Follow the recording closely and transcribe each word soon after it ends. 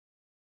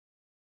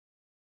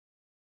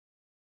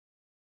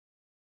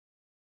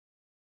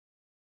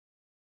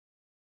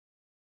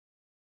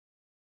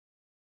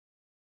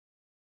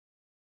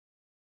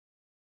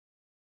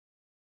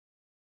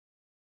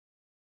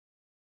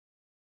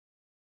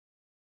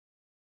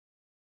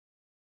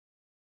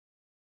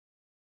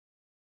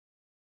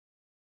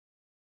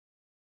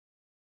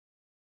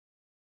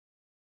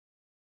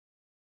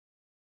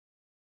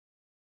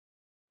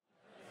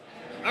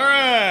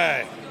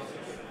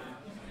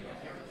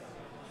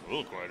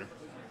later.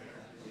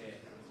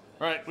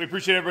 All right, we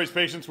appreciate everybody's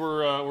patience.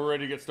 We're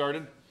ready to get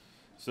started.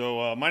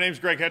 So my name's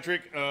Greg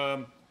Hetrick.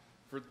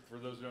 For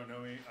those who don't know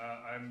me,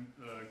 I'm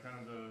kind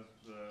of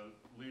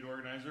the lead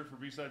organizer for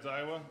BSides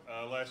Iowa.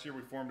 Last year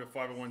we formed a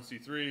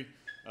 501c3,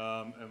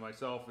 and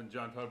myself and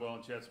John Pudwell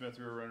and Chad Smith,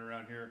 who were running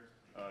around here,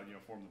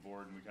 formed the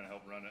board, and we kind of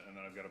helped run it. And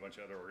then I've got a bunch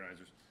of other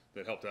organizers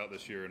that helped out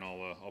this year, and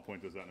I'll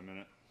point those out in a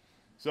minute.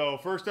 So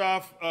first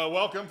off,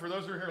 welcome. For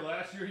those who were here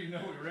last year, you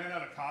know we ran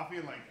out of coffee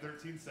in like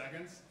 13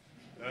 seconds.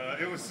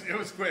 It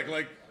was quick.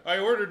 Like I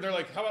ordered, and they're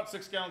like, "How about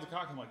 6 gallons of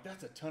coffee?" I'm like,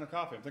 "That's a ton of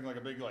coffee." I'm thinking like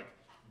a big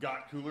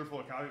got cooler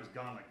full of coffee. It was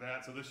gone like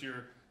that. So this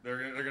year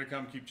they're gonna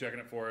come keep checking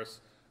it for us.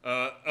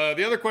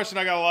 The other question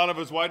I got a lot of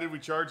is why did we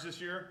charge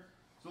this year?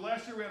 So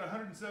last year we had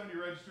 170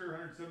 register,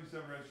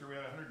 177 register. We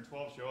had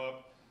 112 show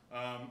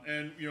up,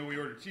 and we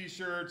ordered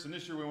T-shirts. And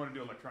this year we want to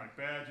do electronic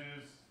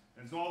badges.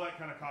 And so all that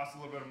kind of costs a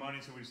little bit of money,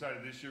 so we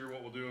decided this year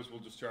what we'll do is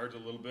we'll just charge a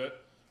little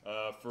bit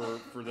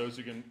for those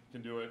who can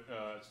do it.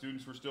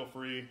 Students were still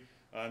free,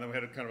 and then we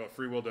had a kind of a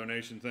free will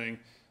donation thing.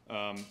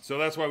 So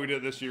that's why we did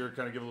it this year,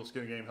 kind of give a little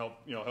skin in the game,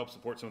 help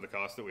support some of the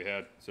costs that we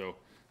had. So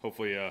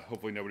hopefully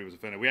nobody was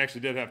offended. We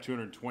actually did have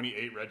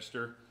 228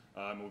 register.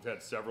 We've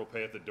had several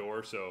pay at the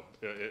door, so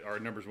our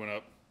numbers went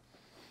up.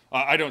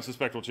 I don't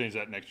suspect we'll change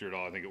that next year at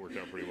all. I think it worked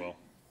out pretty well.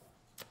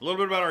 A little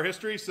bit about our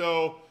history.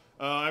 So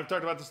I've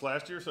talked about this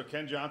last year. So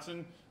Ken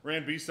Johnson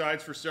ran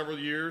BSides for several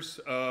years,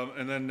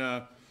 and then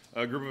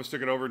a group of us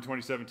took it over in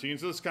 2017.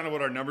 So this is kind of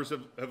what our numbers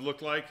have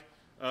looked like.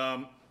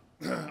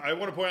 I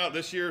want to point out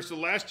this year, so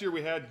last year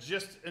we had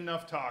just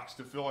enough talks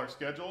to fill our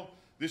schedule.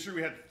 This year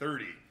we had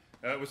 30.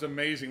 It was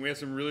amazing. We had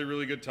some really,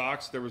 really good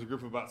talks. There was a group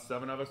of about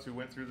 7 of us who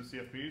went through the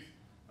CFPs.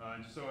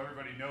 And just so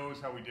everybody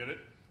knows how we did it,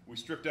 we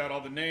stripped out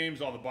all the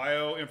names, all the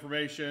bio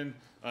information,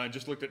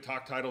 just looked at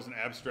talk titles and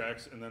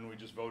abstracts, and then we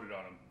just voted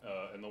on them.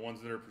 And the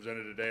ones that are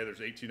presented today, there's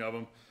 18 of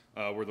them,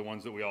 were the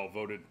ones that we all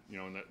voted,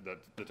 in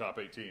the top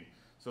 18.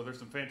 So there's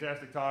some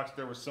fantastic talks.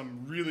 There was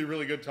some really,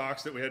 really good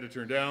talks that we had to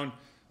turn down,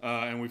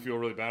 and we feel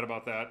really bad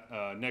about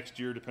that. Next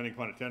year, depending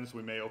upon attendance,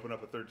 we may open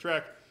up a 3rd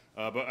track,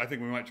 but I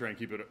think we might try and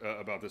keep it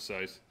about this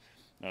size,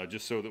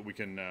 just so that we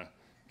can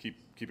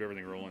keep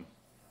everything rolling.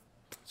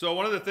 So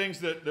one of the things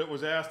that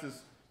was asked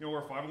is, we're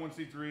a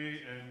 501c3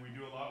 and we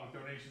do a lot with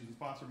donations and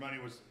sponsor money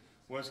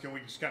was can we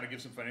just kind of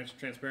give some financial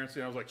transparency?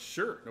 And I was like,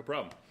 sure, no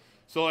problem.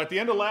 So at the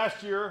end of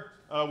last year,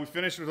 we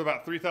finished with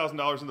about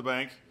 $3,000 in the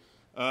bank.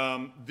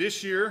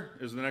 This year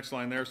is the next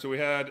line there. So we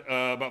had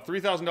about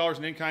 $3,000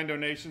 in in-kind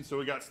donations. So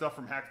we got stuff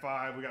from Hack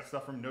 5, we got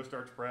stuff from No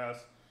Starch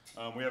Press.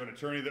 We have an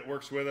attorney that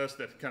works with us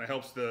that kind of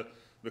helps the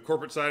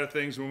corporate side of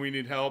things when we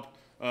need help.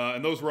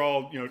 And those were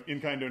all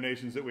in-kind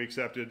donations that we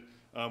accepted.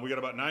 We got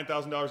about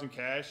 $9,000 in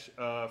cash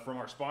from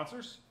our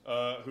sponsors,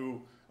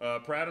 who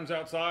Pratham's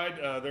outside.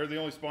 They're the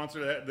only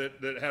sponsor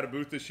that had a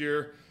booth this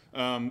year.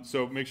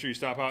 So make sure you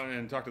stop out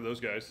and talk to those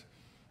guys.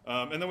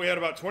 And then we had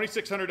about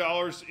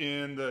 $2,600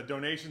 in the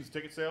donations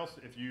ticket sales.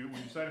 When you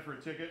signed up for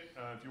a ticket,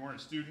 if you weren't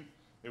a student,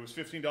 it was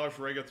 $15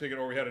 for a regular ticket,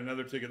 or we had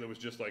another ticket that was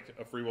just like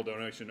a free will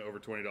donation over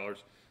 $20.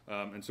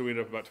 And so we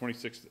ended up about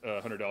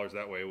 $2,600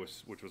 that way,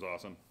 which was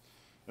awesome.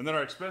 And then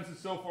our expenses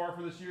so far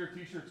for this year,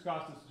 T-shirts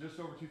cost us just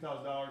over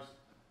 $2,000.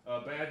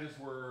 Badges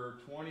were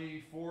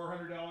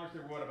 $2,400. They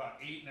were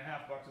about $8.50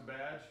 a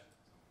badge,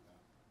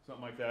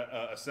 something like that,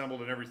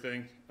 assembled and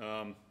everything.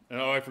 And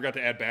I forgot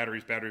to add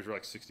batteries. Batteries were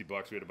like $60.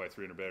 We had to buy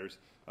 300 batteries.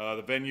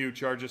 The venue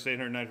charged us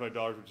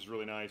 $895, which is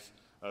really nice.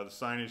 The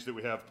signage that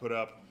we have put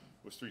up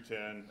was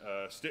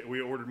 $310. We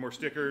ordered more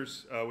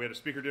stickers. We had a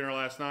speaker dinner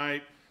last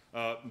night.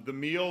 The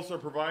meals are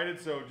provided.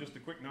 So just a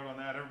quick note on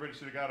that. Everybody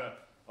should have got a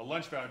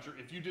lunch voucher.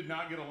 If you did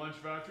not get a lunch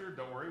voucher,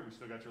 don't worry, we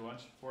still got your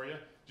lunch for you.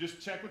 Just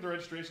check with the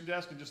registration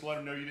desk and just let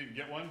them know you didn't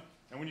get one.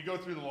 And when you go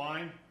through the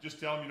line, just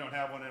tell them you don't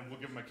have one, and we'll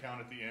give them a count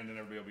at the end, and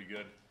everybody will be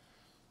good.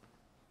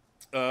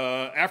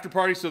 After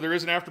party, so there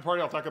is an after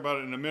party. I'll talk about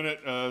it in a minute.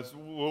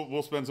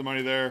 We'll spend some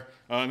money there.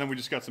 And then we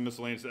just got some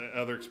miscellaneous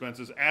other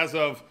expenses. As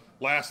of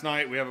last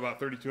night, we have about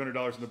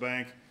 $3,200 in the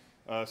bank.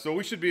 So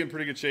we should be in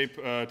pretty good shape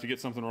to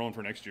get something rolling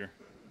for next year.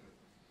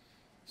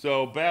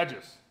 So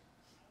badges.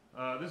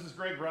 This is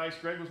Greg Rice.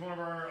 Greg was one of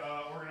our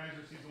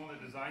organizers. He's the one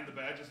that designed the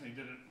badges, and he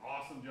did an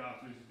awesome job.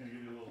 So he's just going to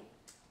give you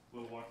a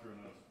little walkthrough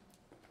on those.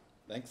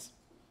 Thanks.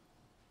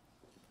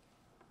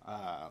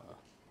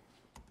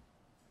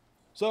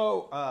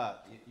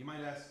 You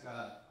might ask,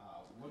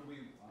 what do we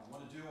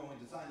want to do when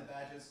we design the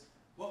badges?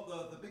 Well,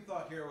 the big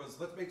thought here was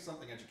let's make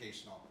something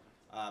educational.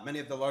 Many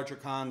of the larger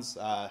cons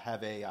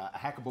have a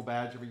hackable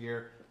badge every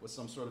year with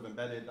some sort of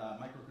embedded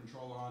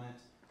microcontroller on it.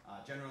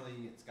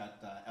 Generally, it's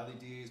got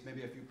LEDs,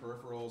 maybe a few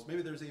peripherals.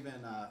 Maybe there's even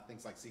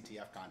things like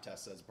CTF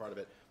contests as a part of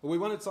it. But we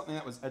wanted something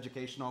that was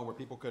educational where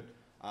people could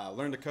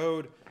learn to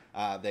code.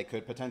 They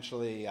could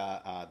potentially,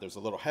 there's a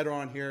little header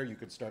on here. You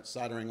could start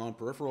soldering on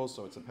peripherals,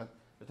 so it's a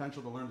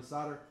potential to learn to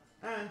solder.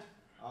 And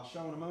I'll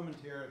show in a moment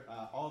here,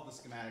 all of the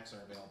schematics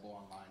are available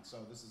online. So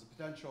this is a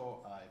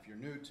potential, if you're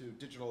new to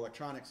digital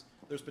electronics,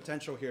 there's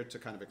potential here to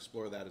kind of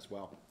explore that as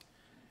well.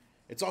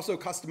 It's also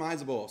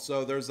customizable.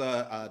 So there's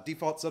a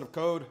default set of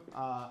code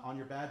on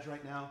your badge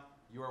right now.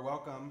 you are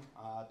welcome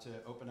to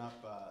open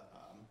up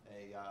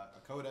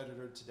a code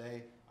editor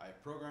today. I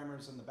have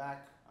programmers in the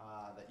back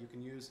that you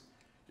can use.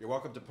 You're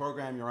welcome to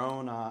program your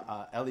own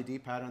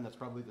LED pattern. That's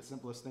probably the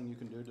simplest thing you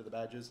can do to the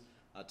badges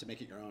to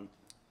make it your own.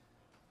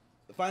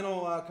 The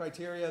final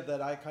criteria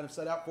that I kind of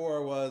set out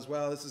for was,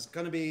 well, this is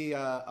going to be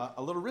a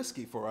little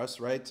risky for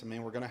us, right? I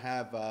mean, we're going to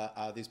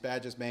have these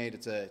badges made.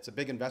 It's a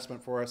big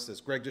investment for us.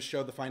 As Greg just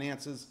showed the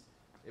finances,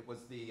 it was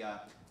the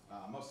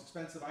most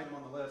expensive item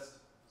on the list.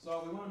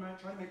 So we want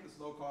to try to make this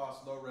low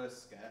cost, low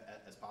risk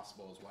as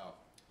possible as well.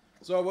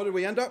 So what did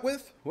we end up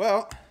with?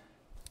 Well,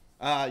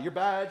 your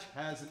badge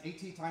has an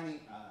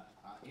AT-Tiny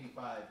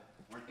 85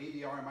 or an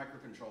AVR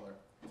microcontroller.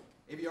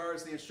 AVR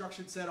is the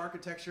instruction set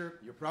architecture.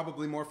 You're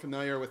probably more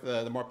familiar with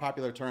the more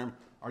popular term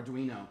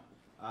Arduino.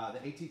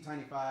 The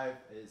AT-Tiny 5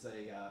 is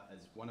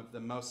one of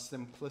the most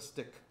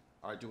simplistic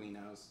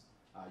Arduinos.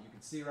 You can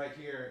see right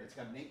here, it's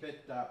got an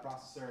 8-bit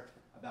processor,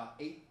 about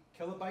 8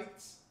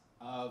 kilobytes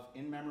of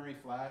in-memory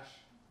flash.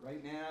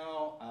 Right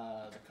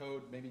now, the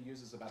code maybe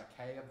uses about a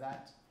K of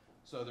that.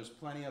 So there's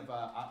plenty of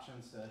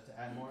options to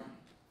add more.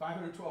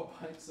 512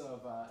 bytes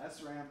of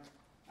SRAM.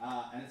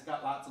 And it's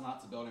got lots and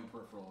lots of built-in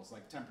peripherals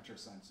like temperature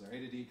sensor, A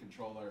to D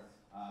controller,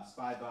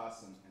 SPI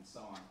bus, and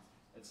so on.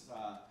 It's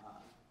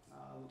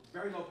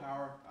very low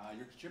power.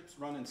 Your chips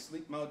run in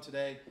sleep mode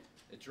today.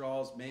 It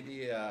draws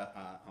maybe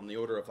on the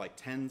order of like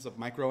tens of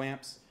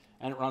microamps,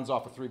 and it runs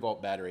off a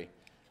 3-volt battery.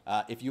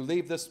 If you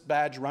leave this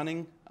badge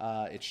running,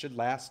 it should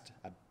last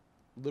a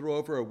little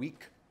over a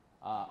week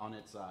on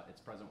its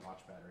present watch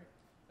battery.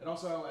 It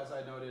also, as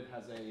I noted,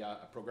 has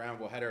a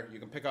programmable header. You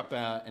can pick up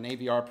an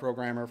AVR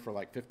programmer for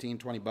like 15,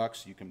 20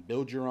 bucks. You can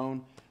build your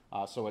own,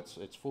 so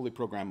it's fully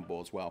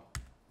programmable as well.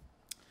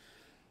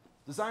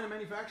 Design and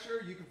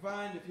manufacture, you can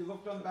find, if you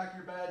looked on the back of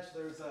your badge,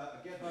 there's a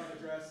GitHub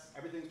address.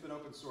 Everything's been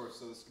open source.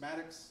 So the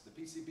schematics,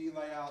 the PCB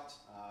layout,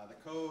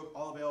 the code,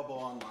 all available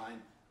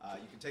online.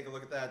 You can take a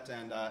look at that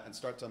and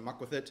start to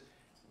muck with it.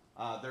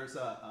 There's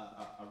a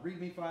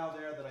README file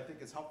there that I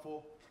think is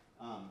helpful.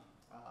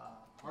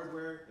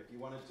 Hardware, if you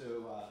wanted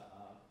to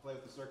play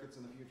with the circuits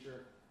in the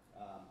future.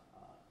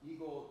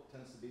 Eagle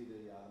tends to be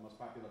the most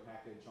popular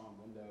package on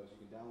Windows. You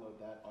can download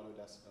that.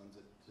 Autodesk owns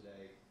it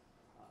today.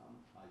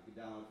 You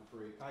can download it for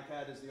free.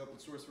 KiCad is the open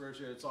source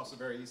version. It's also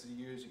very easy to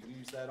use. You can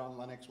use that on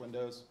Linux,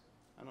 Windows.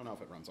 I don't know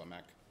if it runs on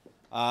Mac.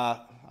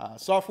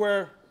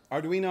 Software,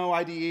 Arduino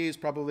IDE is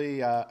probably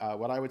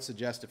what I would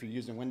suggest if you're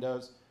using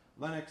Windows.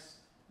 Linux,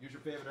 use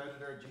your favorite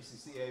editor.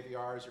 GCC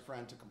AVR is your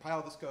friend to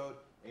compile this code.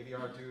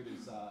 AVR Dude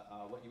is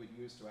what you would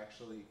use to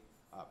actually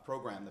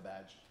program the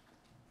badge.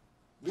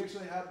 We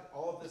actually have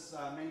all of this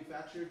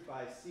manufactured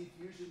by Seed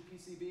Fusion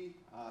PCB.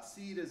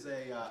 Seed is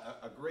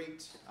a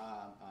great,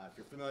 if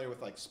you're familiar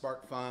with like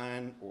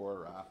SparkFun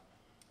or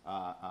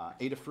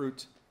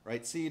Adafruit,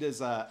 right? Seed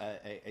is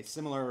a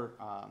similar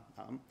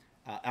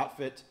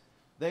outfit.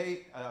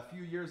 They, a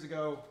few years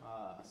ago,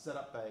 set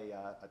up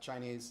a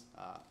Chinese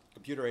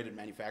computer-aided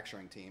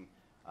manufacturing team.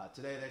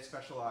 Today they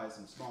specialize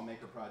in small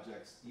maker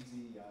projects,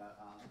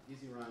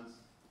 easy runs.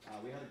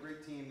 We had a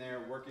great team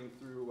there working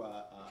through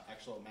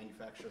actual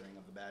manufacturing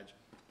of the badge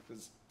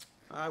because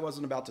I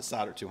wasn't about to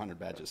solder 200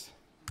 badges.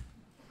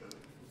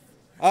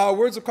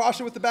 Words of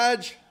caution with the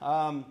badge.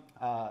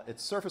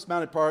 It's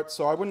surface-mounted parts,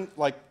 so I wouldn't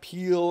like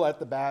peel at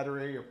the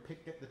battery or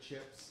pick at the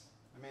chips.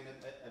 I mean,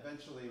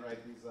 eventually, right?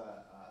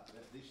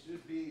 These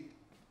should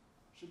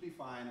be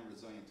fine and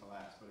resilient to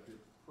last. But if you're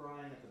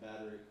prying at the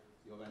battery,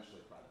 you'll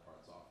eventually pry the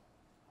parts off.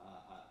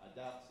 I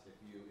doubt if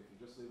you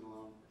just leave it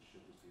alone, it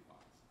should just be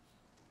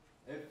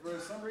fine. If for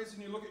some reason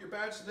you look at your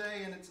badge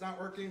today and it's not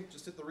working,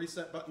 just hit the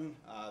reset button.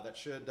 That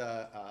should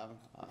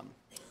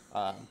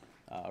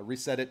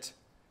reset it.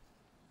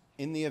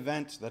 In the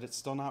event that it's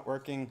still not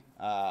working,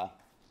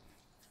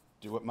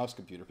 do what most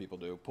computer people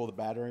do: pull the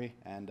battery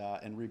and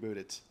reboot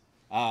it.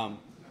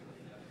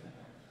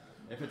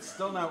 If it's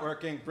still not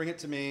working, bring it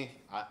to me.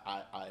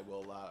 I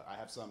will. I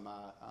have some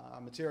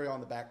material on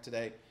the back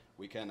today.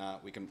 We can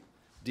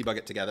debug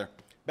it together.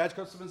 Badge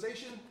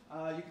customization.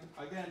 You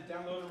can again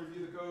download and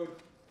review the code.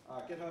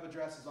 GitHub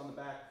address is on the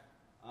back.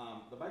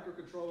 The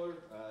microcontroller.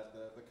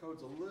 The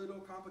code's a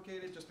little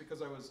complicated just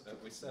because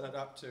we set it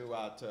up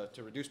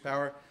to reduce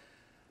power.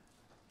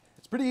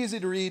 It's pretty easy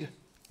to read.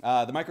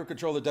 The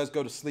microcontroller does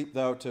go to sleep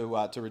though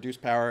to reduce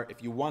power.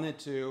 If you wanted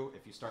to,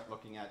 if you start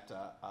looking at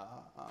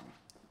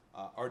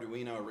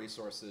Arduino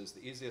resources,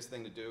 the easiest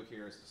thing to do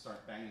here is to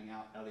start banging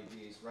out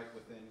LEDs right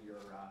within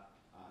your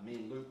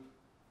main loop.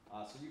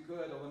 So you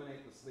could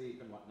eliminate the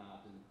sleep and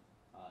whatnot, and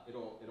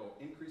it'll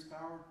increase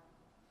power,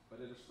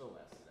 but it'll still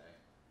last today.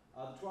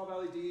 The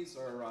 12 LEDs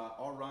are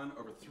all run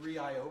over 3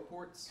 I/O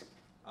ports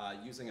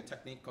using a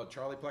technique called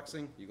Charlie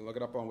plexing. You can look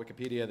it up on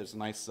Wikipedia. There's a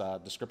nice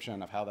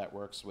description of how that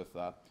works with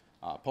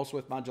pulse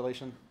width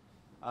modulation.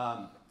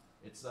 The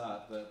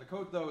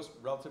code though is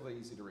relatively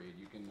easy to read.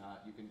 You can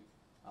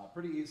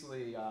pretty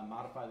easily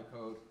modify the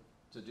code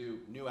to do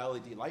new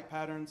LED light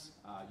patterns.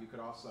 You could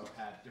also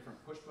have different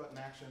push button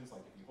actions,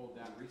 like if you hold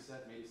down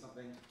reset, maybe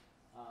something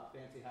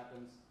fancy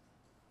happens.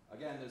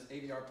 Again, there's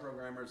AVR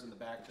programmers in the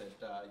back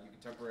that you can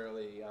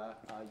temporarily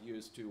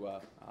use to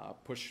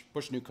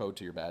push new code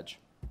to your badge.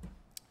 If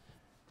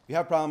you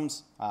have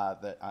problems,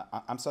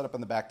 I'm set up in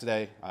the back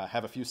today. I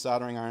have a few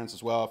soldering irons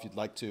as well if you'd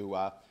like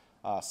to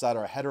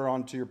solder a header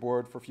onto your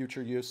board for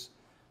future use.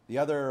 The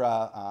other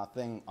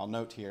thing I'll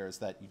note here is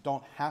that you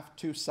don't have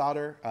to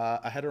solder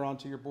a header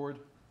onto your board.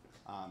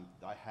 I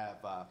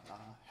have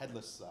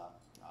headless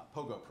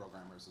Pogo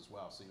programmers as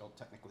well, so you don't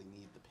technically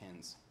need the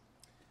pins.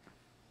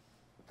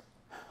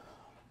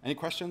 Any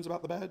questions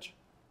about the badge?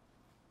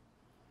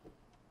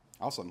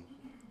 Awesome.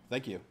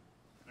 Thank you.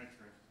 Thanks,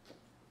 Greg.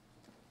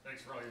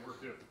 Thanks for all your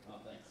work, too. Oh,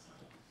 thanks.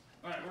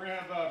 All right, we're going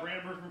to have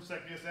Brandon from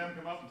SecDSM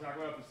come up and talk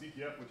about the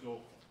CTF, which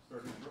will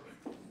start here shortly.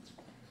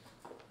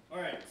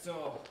 All right,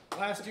 so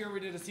last year we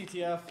did a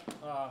CTF.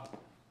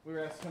 We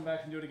were asked to come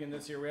back and do it again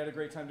this year. We had a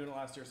great time doing it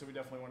last year, so we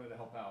definitely wanted to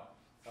help out.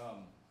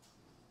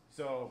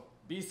 So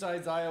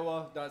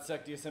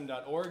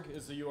BSidesIowa.secdsm.org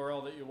is the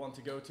URL that you want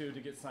to go to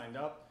get signed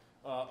up.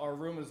 Our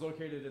room is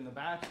located in the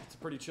back. It's a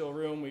pretty chill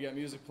room. We got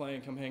music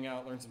playing, come hang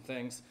out, learn some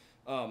things.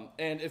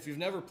 And if you've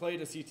never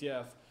played a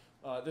CTF,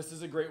 this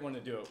is a great one to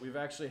do it. We've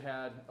actually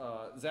had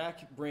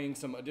Zach bring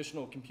some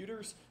additional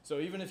computers. So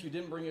even if you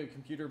didn't bring a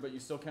computer, but you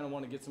still kind of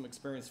want to get some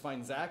experience,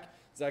 find Zach.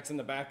 Zach's in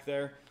the back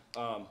there.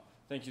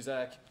 Thank you,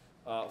 Zach.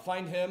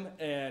 Find him,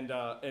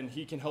 and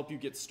he can help you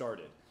get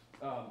started.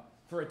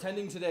 For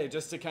attending today,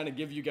 just to kind of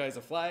give you guys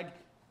a flag,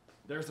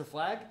 there's a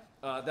flag.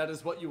 That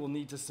is what you will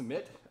need to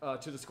submit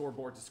to the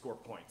scoreboard to score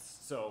points.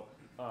 So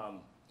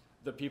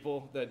the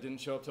people that didn't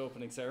show up to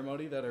opening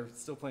ceremony that are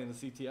still playing the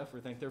CTF or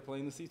think they're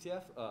playing the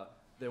CTF,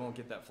 they won't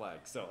get that flag.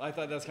 So I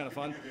thought that was kind of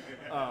fun.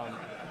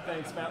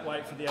 Thanks, Matt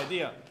White, for the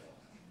idea.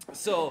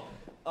 So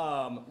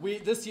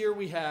this year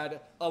we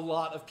had a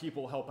lot of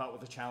people help out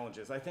with the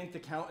challenges. I think the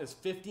count is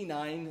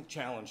 59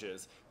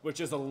 challenges, which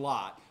is a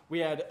lot. We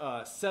had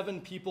 7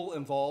 people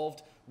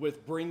involved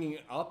with bringing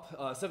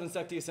up 7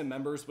 SecDSM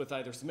members with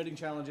either submitting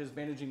challenges,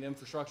 managing the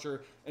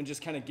infrastructure, and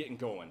just kind of getting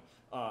going.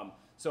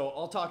 So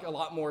I'll talk a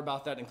lot more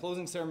about that in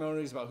closing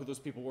ceremonies, about who those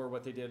people were,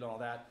 what they did, and all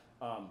that.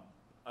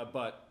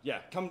 But yeah,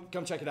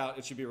 come check it out.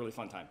 It should be a really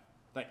fun time.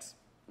 Thanks.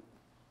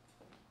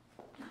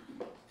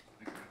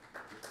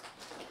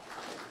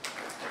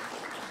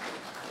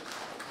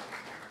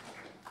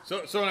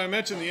 So when I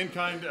mentioned the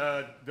in-kind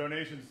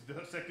donations,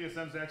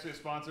 SecDSM is actually a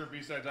sponsor of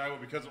BSides Iowa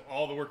because of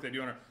all the work they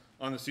do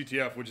on the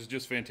CTF, which is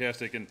just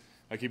fantastic, and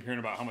I keep hearing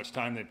about how much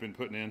time they've been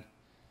putting in,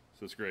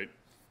 so it's great.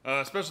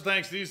 Special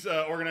thanks, these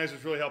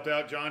organizers really helped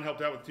out. John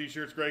helped out with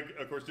t-shirts, Greg,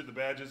 of course, did the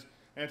badges,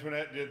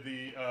 Antoinette did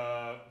the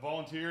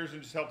volunteers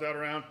and just helped out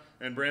around,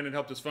 and Brandon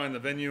helped us find the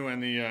venue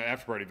and the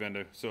after-party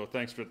vendor, so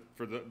thanks for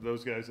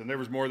those guys, and there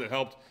was more that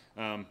helped,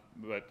 and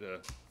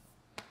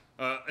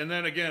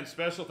then again,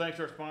 special thanks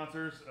to our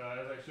sponsors.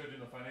 As I showed you in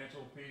the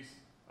financial piece,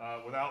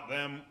 without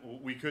them,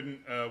 we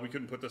couldn't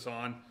put this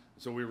on.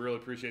 So we really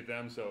appreciate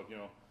them. So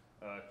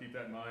keep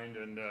that in mind,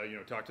 and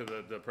talk to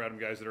the Pradham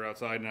guys that are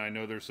outside. And I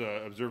know there's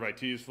Observe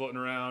IT is floating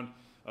around,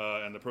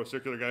 and the Pro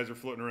Circular guys are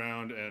floating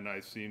around, and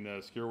I've seen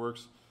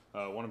SecureWorks.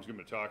 One of them's going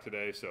to talk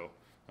today. So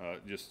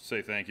just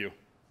say thank you,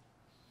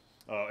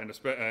 and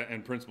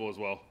Principal as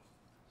well.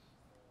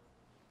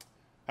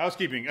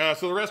 Housekeeping.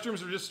 So the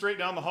restrooms are just straight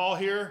down the hall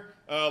here.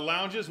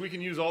 Lounges, we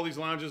can use all these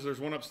lounges. There's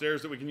one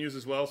upstairs that we can use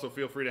as well, so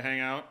feel free to hang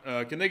out.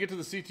 Can they get to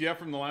the CTF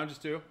from the lounges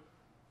too?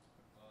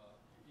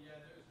 Yeah,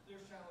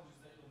 there's challenges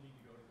that you'll need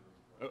to go to the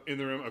room for. In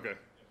the room? Okay.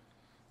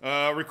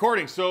 Yeah.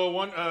 Recording. So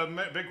one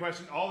big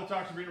question. All the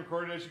talks are being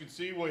recorded, as you can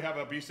see. We have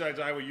a BSides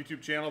Iowa YouTube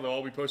channel. They'll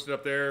all be posted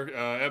up there.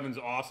 Evan's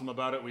awesome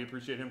about it. We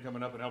appreciate him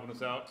coming up and helping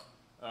us out.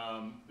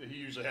 He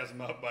usually has them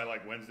up by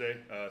like Wednesday,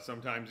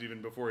 sometimes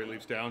even before he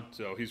leaves town,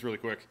 so he's really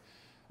quick.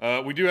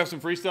 We do have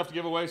some free stuff to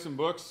give away, some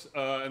books,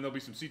 and there'll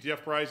be some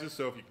CTF prizes.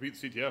 So if you compete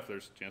the CTF,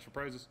 there's a chance for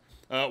prizes.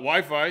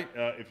 Wi-Fi,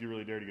 if you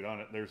really dare to get on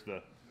it. There's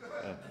the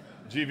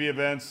GV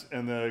events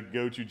and the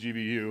go to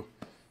GVU.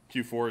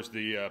 Q4 is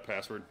the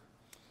password.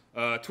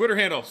 Twitter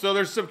handle. So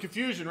there's some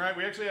confusion, right?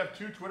 We actually have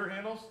 2 Twitter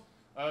handles.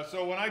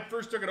 So when I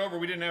first took it over,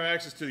 we didn't have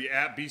access to the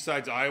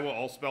 @BSides Iowa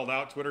all spelled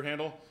out Twitter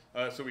handle.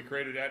 So we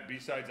created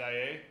 @BSides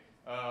IA.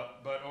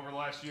 But over the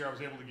last year, I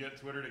was able to get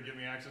Twitter to give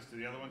me access to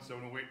the other one. So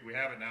we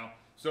have it now.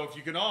 So if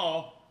you can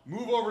all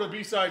move over to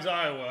BSides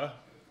Iowa,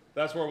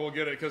 that's where we'll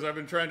get it, because I've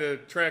been trying to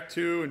track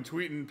 2 and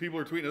tweeting. People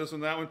are tweeting this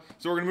and that one.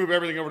 So we're going to move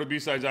everything over to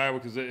BSides Iowa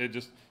because it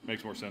just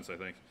makes more sense, I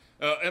think.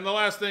 And the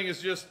last thing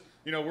is just,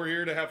 we're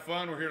here to have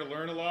fun. We're here to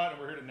learn a lot,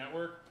 and we're here to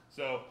network.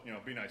 So,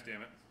 be nice,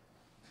 damn it.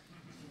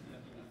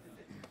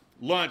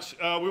 Lunch.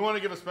 We want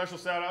to give a special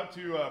shout out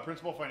to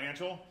Principal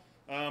Financial.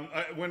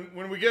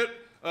 When we get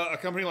a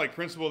company like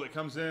Principal that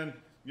comes in,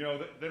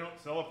 they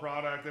don't sell a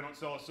product, they don't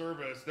sell a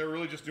service. They're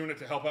really just doing it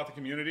to help out the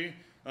community,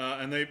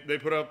 and they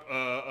put up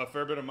a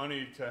fair bit of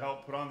money to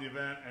help put on the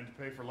event and to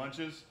pay for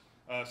lunches.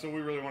 So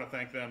we really want to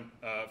thank them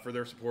for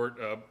their support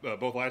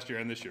both last year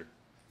and this year.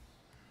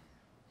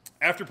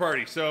 After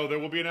party. So there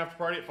will be an after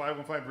party at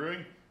 515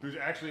 Brewing. who's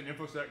actually an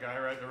InfoSec guy,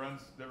 right? That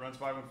runs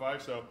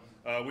 515. So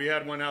we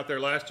had one out there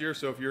last year.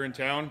 So if you're in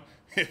town,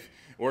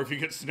 or if you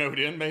get snowed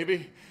in,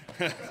 maybe,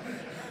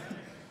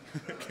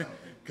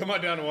 come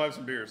on down and we'll have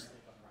some beers.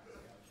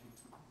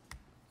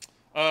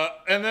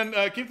 And then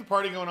keep the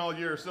party going all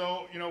year.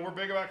 So, you know, we're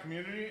big about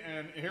community,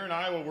 and here in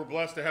Iowa, we're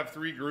blessed to have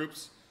 3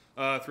 groups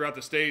throughout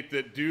the state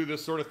that do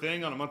this sort of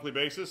thing on a monthly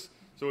basis.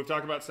 So we've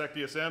talked about Sec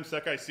DSM.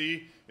 Sec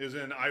IC is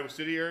in Iowa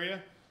City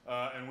area,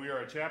 and we are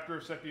a chapter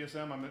of Sec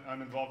DSM.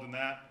 I'm involved in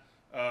that.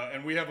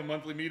 And we have a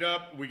monthly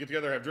meetup. We get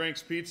together, have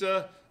drinks,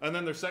 pizza, and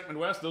then there's Sec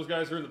Midwest. Those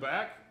guys are in the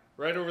back,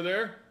 right over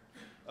there.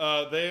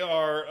 They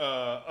are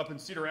up in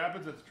Cedar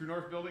Rapids at the True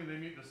North building. They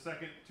meet the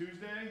second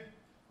Tuesday,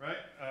 right,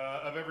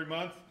 of every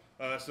month.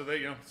 So they,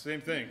 you know, same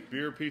thing,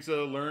 beer, pizza,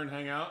 learn,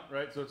 hang out,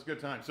 right? So it's a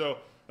good time. So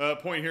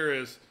point here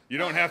is you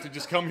don't have to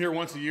just come here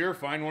once a year,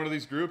 find one of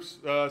these groups.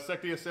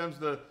 Sec DSM's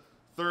the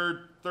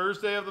 3rd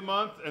Thursday of the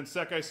month, and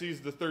Sec IC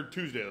is the 3rd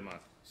Tuesday of the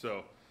month.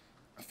 So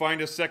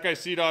find us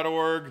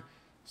secic.org,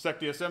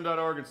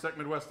 secdsm.org, and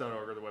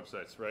secmidwest.org are the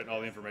websites, right?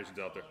 All the information's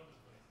out there.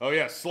 Oh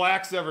yeah,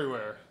 Slack's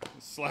everywhere.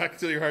 Slack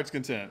to your heart's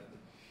content.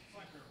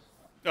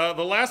 The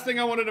last thing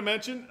I wanted to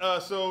mention,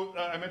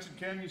 I mentioned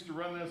Ken used to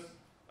run this.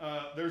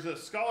 There's a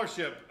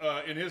scholarship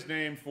in his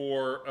name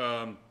for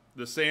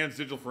the SANS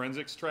Digital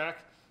Forensics track.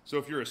 So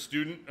if you're a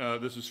student,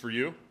 this is for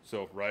you.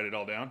 So write it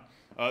all down.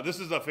 This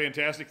is a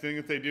fantastic thing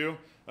that they do.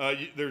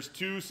 There's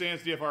 2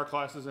 SANS DFR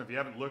classes, and if you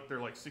haven't looked,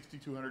 they're like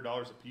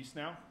 $6,200 a piece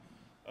now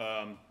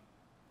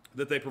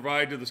that they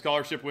provide to the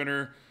scholarship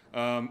winner.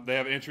 They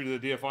have entry to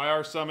the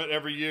DFIR Summit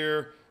every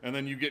year, and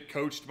then you get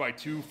coached by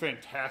 2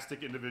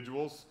 fantastic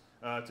individuals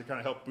to kind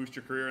of help boost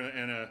your career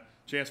and a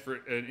chance for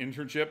an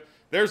internship.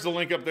 There's the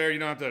link up there. You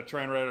don't have to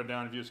try and write it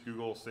down. If you just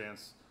Google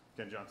SANS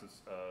Ken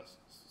Johnson's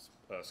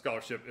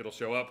scholarship, it'll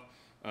show up.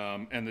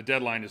 And the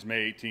deadline is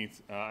May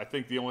 18th. I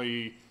think the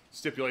only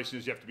stipulation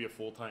is you have to be a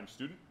full-time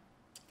student,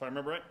 if I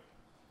remember right.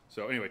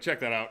 So anyway, check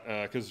that out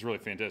because it's a really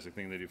fantastic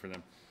thing they do for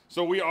them.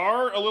 So we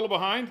are a little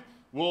behind.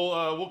 We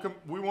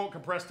won't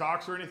compress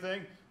talks or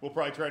anything. We'll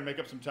probably try and make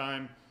up some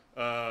time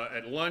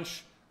at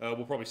lunch.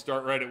 We'll probably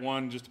start right at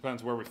 1, just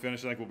depends where we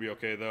finish. I think we'll be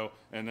okay though.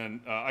 And then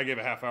I gave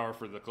a half hour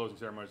for the closing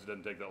ceremonies. It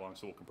doesn't take that long,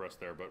 so we'll compress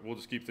there. But we'll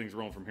just keep things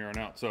rolling from here on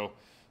out. So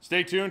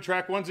stay tuned.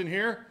 Track 1's in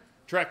here.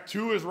 Track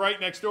 2 is right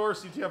next door.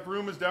 CTF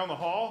room is down the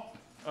hall.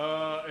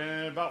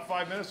 In about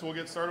 5 minutes, we'll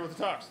get started with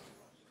the talks.